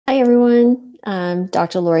I'm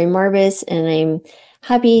Dr. Lori Marbus, and I'm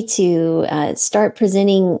happy to start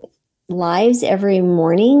presenting lives every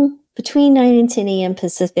morning between 9 and 10 a.m.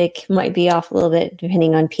 Pacific. Might be off a little bit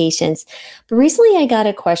depending on patients. But recently I got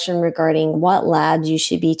a question regarding what labs you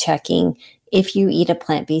should be checking if you eat a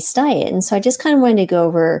plant-based diet. And so I just kind of wanted to go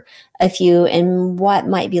over a few and what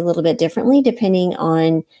might be a little bit differently depending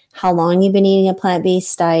on how long you've been eating a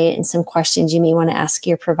plant-based diet and some questions you may want to ask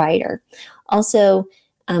your provider. Also,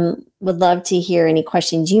 would love to hear any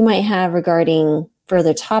questions you might have regarding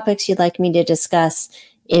further topics you'd like me to discuss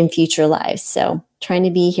in future lives. So trying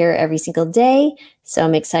to be here every single day. So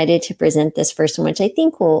I'm excited to present this first one, which I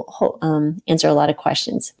think will answer a lot of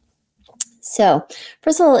questions. So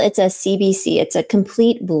first of all, it's a CBC. It's a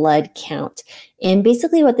complete blood count. And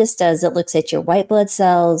basically what this does, it looks at your white blood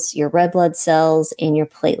cells, your red blood cells, and your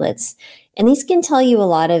platelets. And these can tell you a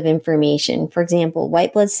lot of information. For example,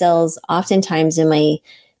 white blood cells, oftentimes in my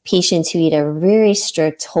patients who eat a very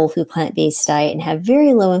strict whole food plant-based diet and have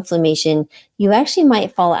very low inflammation, you actually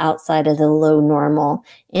might fall outside of the low normal.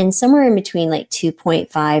 And somewhere in between like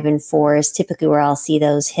 2.5 and 4 is typically where I'll see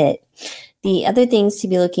those hit. The other things to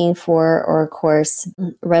be looking for are, of course,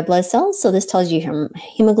 red blood cells. So this tells you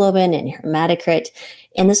hemoglobin and hematocrit,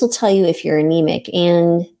 and this will tell you if you're anemic.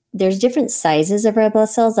 And there's different sizes of red blood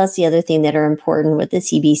cells. That's the other thing that are important with the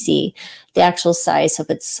CBC. The actual size. So if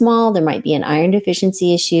it's small, there might be an iron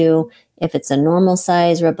deficiency issue. If it's a normal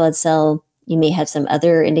size red blood cell, you may have some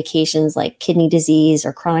other indications like kidney disease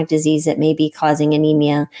or chronic disease that may be causing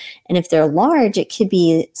anemia. And if they're large, it could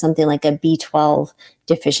be something like a B12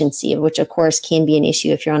 deficiency, which of course can be an issue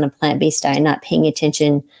if you're on a plant-based diet, not paying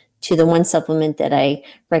attention to the one supplement that I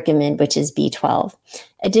recommend, which is B12.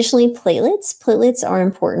 Additionally, platelets. Platelets are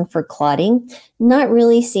important for clotting. Not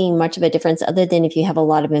really seeing much of a difference other than if you have a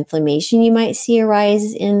lot of inflammation, you might see a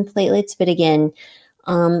rise in platelets. But again,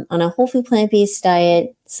 on a whole food plant-based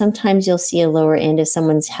diet, sometimes you'll see a lower end if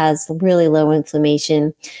someone has really low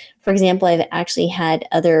inflammation. For example, I've actually had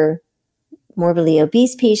other morbidly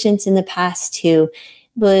obese patients in the past who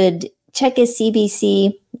would check a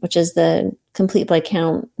CBC, which is the complete blood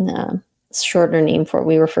count, shorter name for what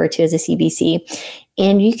we refer to as a CBC.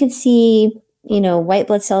 And you could see, white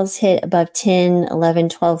blood cells hit above 10, 11,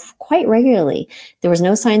 12 quite regularly. There was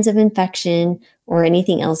no signs of infection or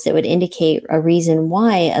anything else that would indicate a reason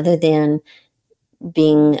why other than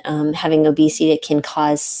having obesity that can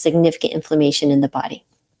cause significant inflammation in the body.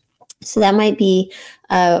 So that might be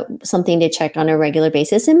something to check on a regular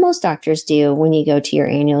basis. And most doctors do when you go to your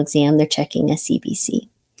annual exam, they're checking a CBC.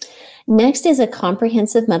 Next is a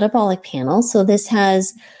comprehensive metabolic panel. So this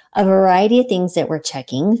has a variety of things that we're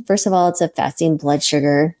checking. First of all, it's a fasting blood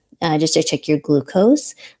sugar, just to check your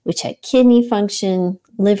glucose. We check kidney function,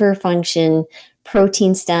 liver function,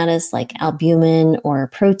 protein status like albumin or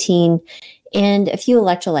protein, and a few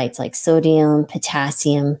electrolytes like sodium,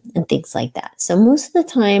 potassium, and things like that. So most of the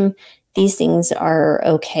time, these things are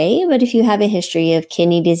okay, but if you have a history of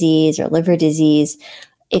kidney disease or liver disease,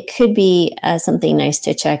 it could be something nice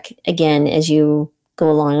to check again as you go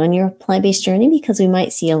along on your plant-based journey, because we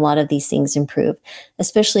might see a lot of these things improve,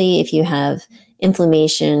 especially if you have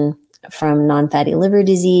inflammation from fatty liver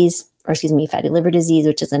disease, which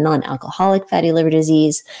is a non-alcoholic fatty liver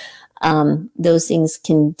disease. Those things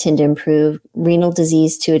can tend to improve. Renal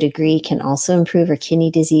disease to a degree can also improve, or kidney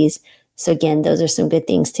disease. So again, those are some good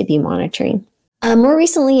things to be monitoring. More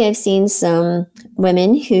recently, I've seen some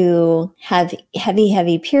women who have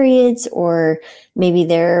heavy periods, or maybe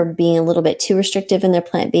they're being a little bit too restrictive in their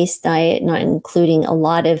plant-based diet, not including a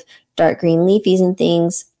lot of dark green leafies and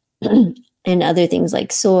things, and other things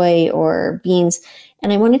like soy or beans.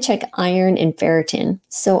 And I want to check iron and ferritin.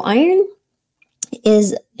 So iron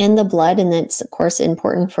is in the blood, and that's, of course,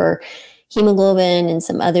 important for hemoglobin and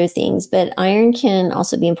some other things, but iron can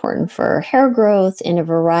also be important for hair growth and a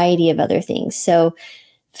variety of other things. So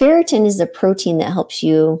ferritin is the protein that helps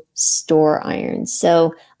you store iron.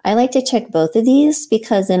 So I like to check both of these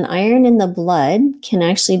because an iron in the blood can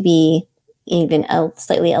actually be even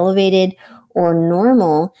slightly elevated or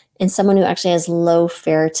normal in someone who actually has low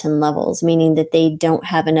ferritin levels, meaning that they don't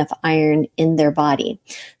have enough iron in their body.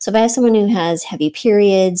 So if I have someone who has heavy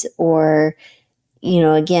periods, or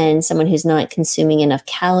again, someone who's not consuming enough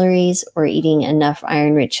calories or eating enough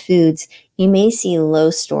iron-rich foods, you may see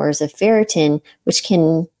low stores of ferritin, which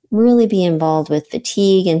can really be involved with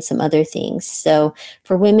fatigue and some other things. So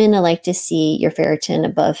for women, I like to see your ferritin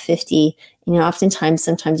above 50.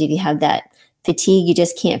 Sometimes if you have that fatigue, you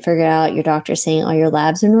just can't figure it out, your doctor's saying all your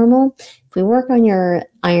labs are normal. If we work on your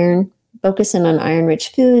iron, focusing on iron-rich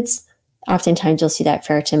foods, oftentimes you'll see that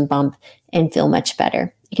ferritin bump and feel much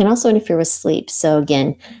better. It can also interfere with sleep. So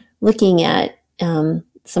again, looking at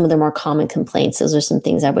some of the more common complaints, those are some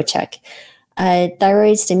things I would check.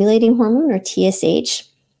 Thyroid stimulating hormone, or TSH.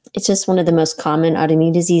 It's just one of the most common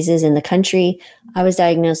autoimmune diseases in the country. I was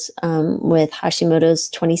diagnosed with Hashimoto's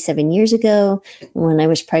 27 years ago when I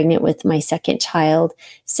was pregnant with my second child.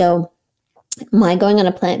 So my going on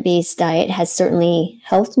a plant-based diet has certainly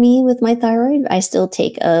helped me with my thyroid. I still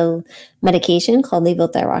take a medication called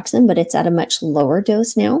levothyroxine, but it's at a much lower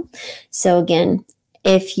dose now. So again,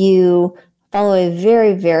 if you follow a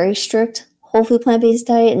very, very strict whole food plant-based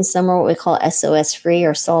diet, and some are what we call SOS free,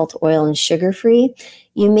 or salt, oil, and sugar free,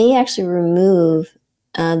 you may actually remove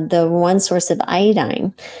the one source of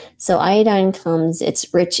iodine. So iodine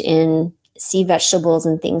it's rich in sea vegetables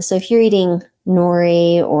and things. So if you're eating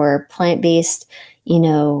nori or plant-based,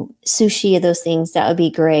 sushi, of those things, that would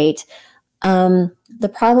be great.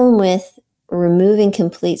 The problem with removing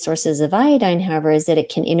complete sources of iodine, however, is that it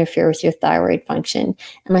can interfere with your thyroid function.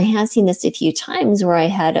 And I have seen this a few times where I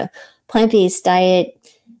had a plant-based diet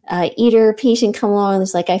eater patient come along.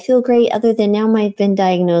 It's like, I feel great, other than now I've been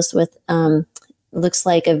diagnosed with looks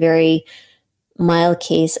like a very mild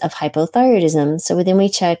case of hypothyroidism. So then we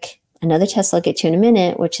check another test I'll get to in a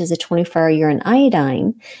minute, which is a 24-hour urine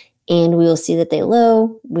iodine, and we will see that they're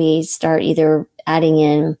low. We start either adding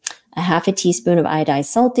in a half a teaspoon of iodized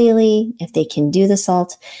salt daily, if they can do the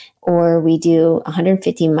salt, or we do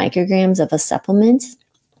 150 micrograms of a supplement.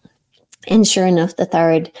 And sure enough, the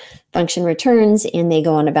thyroid function returns and they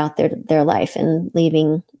go on about their life and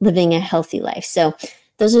living a healthy life. So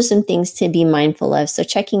those are some things to be mindful of. So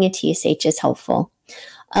checking a TSH is helpful.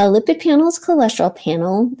 A lipid panel is cholesterol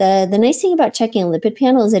panel. The nice thing about checking a lipid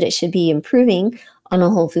panel is that it should be improving on a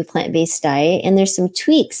whole food plant-based diet. And there's some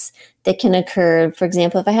tweaks that can occur. For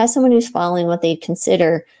example, if I have someone who's following what they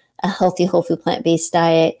consider a healthy whole food plant-based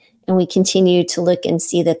diet, and we continue to look and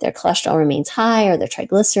see that their cholesterol remains high or their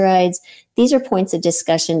triglycerides, these are points of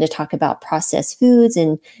discussion to talk about processed foods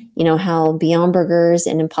and, how Beyond Burgers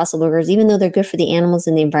and Impossible Burgers, even though they're good for the animals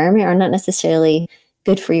and the environment, are not necessarily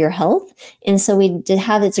good for your health. And so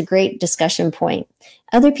it's a great discussion point.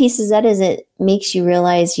 Other pieces that is, it makes you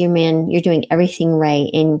realize you're doing everything right,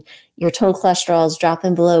 and your total cholesterol is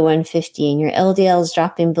dropping below 150 and your LDL is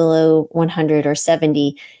dropping below 100 or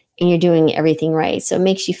 70, and you're doing everything right. So it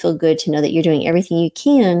makes you feel good to know that you're doing everything you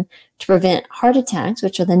can to prevent heart attacks,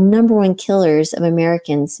 which are the number one killers of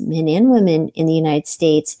Americans, men and women, in the United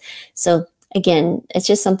States. So again, it's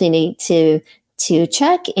just something to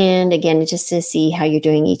check, and again, just to see how you're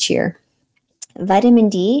doing each year. Vitamin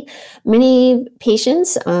D, many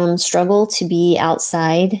patients struggle to be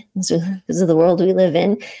outside because of the world we live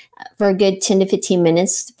in for a good 10 to 15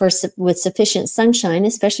 minutes with sufficient sunshine,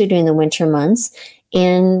 especially during the winter months,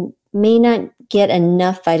 and may not get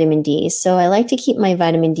enough vitamin D. So I like to keep my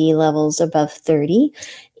vitamin D levels above 30.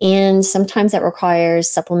 And sometimes that requires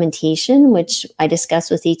supplementation, which I discuss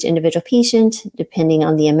with each individual patient, depending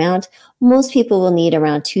on the amount. Most people will need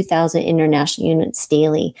around 2,000 international units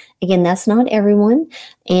daily. Again, that's not everyone,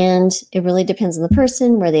 and it really depends on the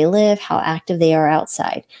person, where they live, how active they are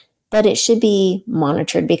outside. But it should be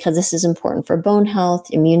monitored because this is important for bone health,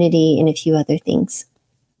 immunity, and a few other things.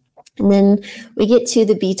 And then we get to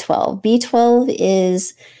the B12. B12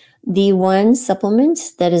 is the one supplement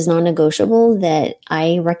that is non-negotiable that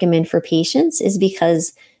I recommend for patients, is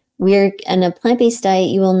because we're in a plant-based diet,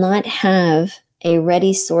 you will not have a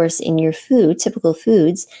ready source in your food, typical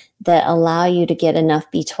foods, that allow you to get enough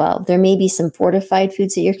B12. There may be some fortified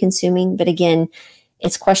foods that you're consuming, but again,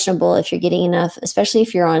 it's questionable if you're getting enough, especially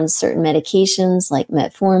if you're on certain medications like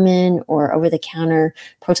metformin or over-the-counter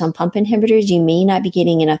proton pump inhibitors. You may not be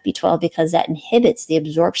getting enough B12 because that inhibits the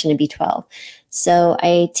absorption of B12. So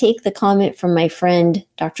I take the comment from my friend,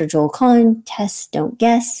 Dr. Joel Kahn, test, don't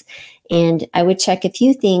guess. And I would check a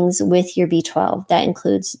few things with your B12. That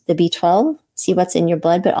includes the B12, see what's in your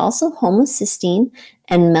blood, but also homocysteine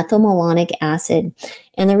and methylmalonic acid.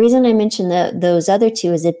 And the reason I mentioned those other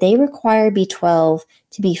two is that they require B12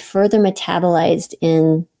 to be further metabolized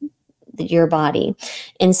in your body.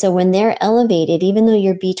 And so when they're elevated, even though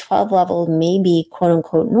your B12 level may be quote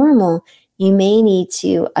unquote normal, you may need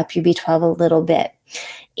to up your B12 a little bit.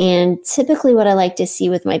 And typically what I like to see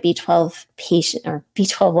with my B12 patient or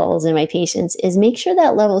B12 levels in my patients is make sure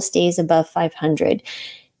that level stays above 500.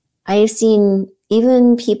 I have seen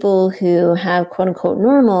even people who have quote unquote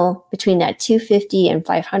normal between that 250 and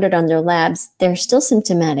 500 on their labs, they're still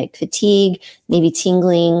symptomatic, fatigue, maybe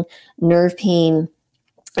tingling, nerve pain,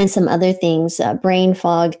 and some other things, brain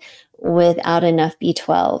fog, without enough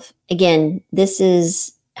B12. Again, this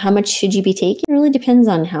is how much should you be taking? It really depends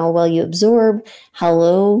on how well you absorb, how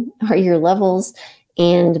low are your levels,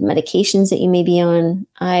 and medications that you may be on.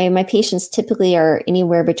 My patients typically are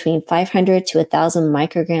anywhere between 500 to 1,000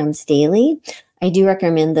 micrograms daily. I do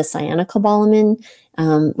recommend the cyanocobalamin,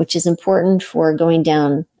 which is important for going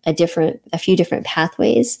down a few different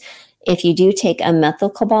pathways. If you do take a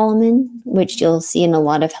methylcobalamin, which you'll see in a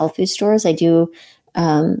lot of health food stores, I do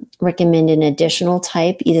recommend an additional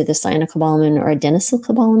type, either the cyanocobalamin or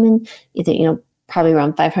adenosylcobalamin, probably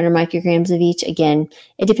around 500 micrograms of each. Again,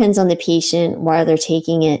 it depends on the patient, while they're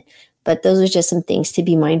taking it, but those are just some things to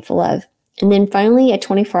be mindful of. And then finally, a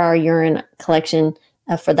 24-hour urine collection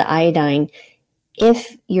for the iodine.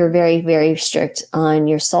 If you're very, very strict on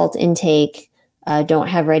your salt intake, don't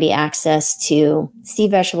have ready access to sea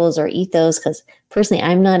vegetables or eat those, because personally,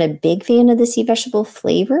 I'm not a big fan of the sea vegetable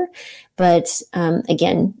flavor, but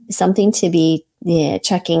again, something to be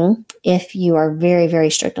checking if you are very, very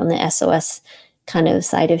strict on the SOS kind of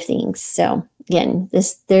side of things. So again,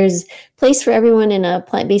 there's place for everyone in a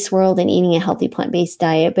plant-based world and eating a healthy plant-based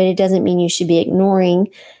diet, but it doesn't mean you should be ignoring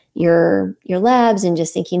your labs and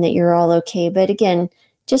just thinking that you're all okay. But again,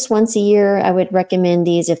 just once a year, I would recommend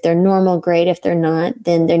these. If they're normal, great. If they're not,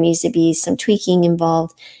 then there needs to be some tweaking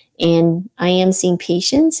involved. And I am seeing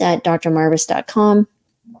patients at drmarvis.com.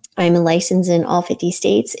 I'm licensed in all 50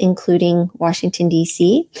 states, including Washington,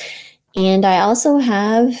 D.C. And I also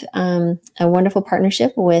have a wonderful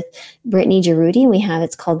partnership with Brittany Giroudi.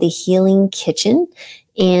 It's called the Healing Kitchen.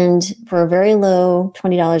 And for a very low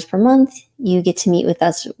 $20 per month, you get to meet with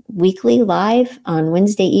us weekly live on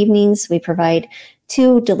Wednesday evenings. We provide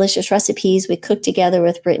 2 delicious recipes we cook together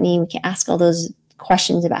with Brittany. We can ask all those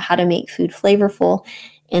questions about how to make food flavorful.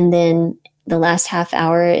 And then the last half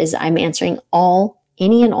hour is I'm answering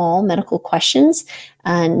any and all medical questions.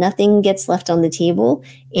 Nothing gets left on the table.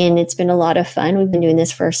 And it's been a lot of fun. We've been doing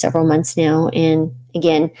this for several months now. And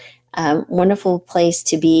again, wonderful place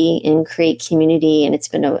to be and create community. And it's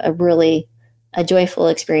been a really joyful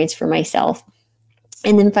experience for myself.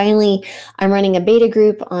 And then finally, I'm running a beta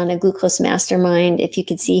group on a glucose mastermind. If you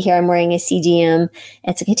could see here, I'm wearing a CGM.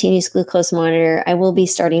 It's a continuous glucose monitor. I will be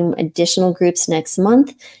starting additional groups next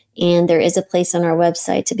month. And there is a place on our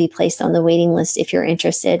website to be placed on the waiting list if you're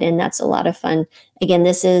interested. And that's a lot of fun. Again,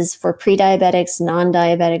 this is for pre-diabetics,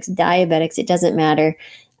 non-diabetics, diabetics. It doesn't matter.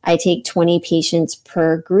 I take 20 patients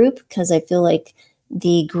per group because I feel like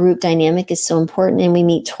the group dynamic is so important. And we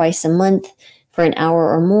meet twice a month for an hour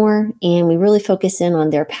or more. And we really focus in on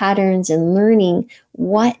their patterns and learning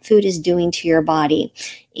what food is doing to your body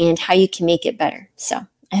and how you can make it better. So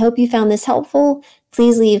I hope you found this helpful.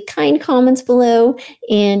 Please leave kind comments below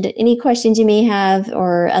and any questions you may have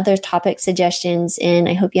or other topic suggestions. And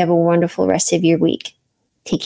I hope you have a wonderful rest of your week.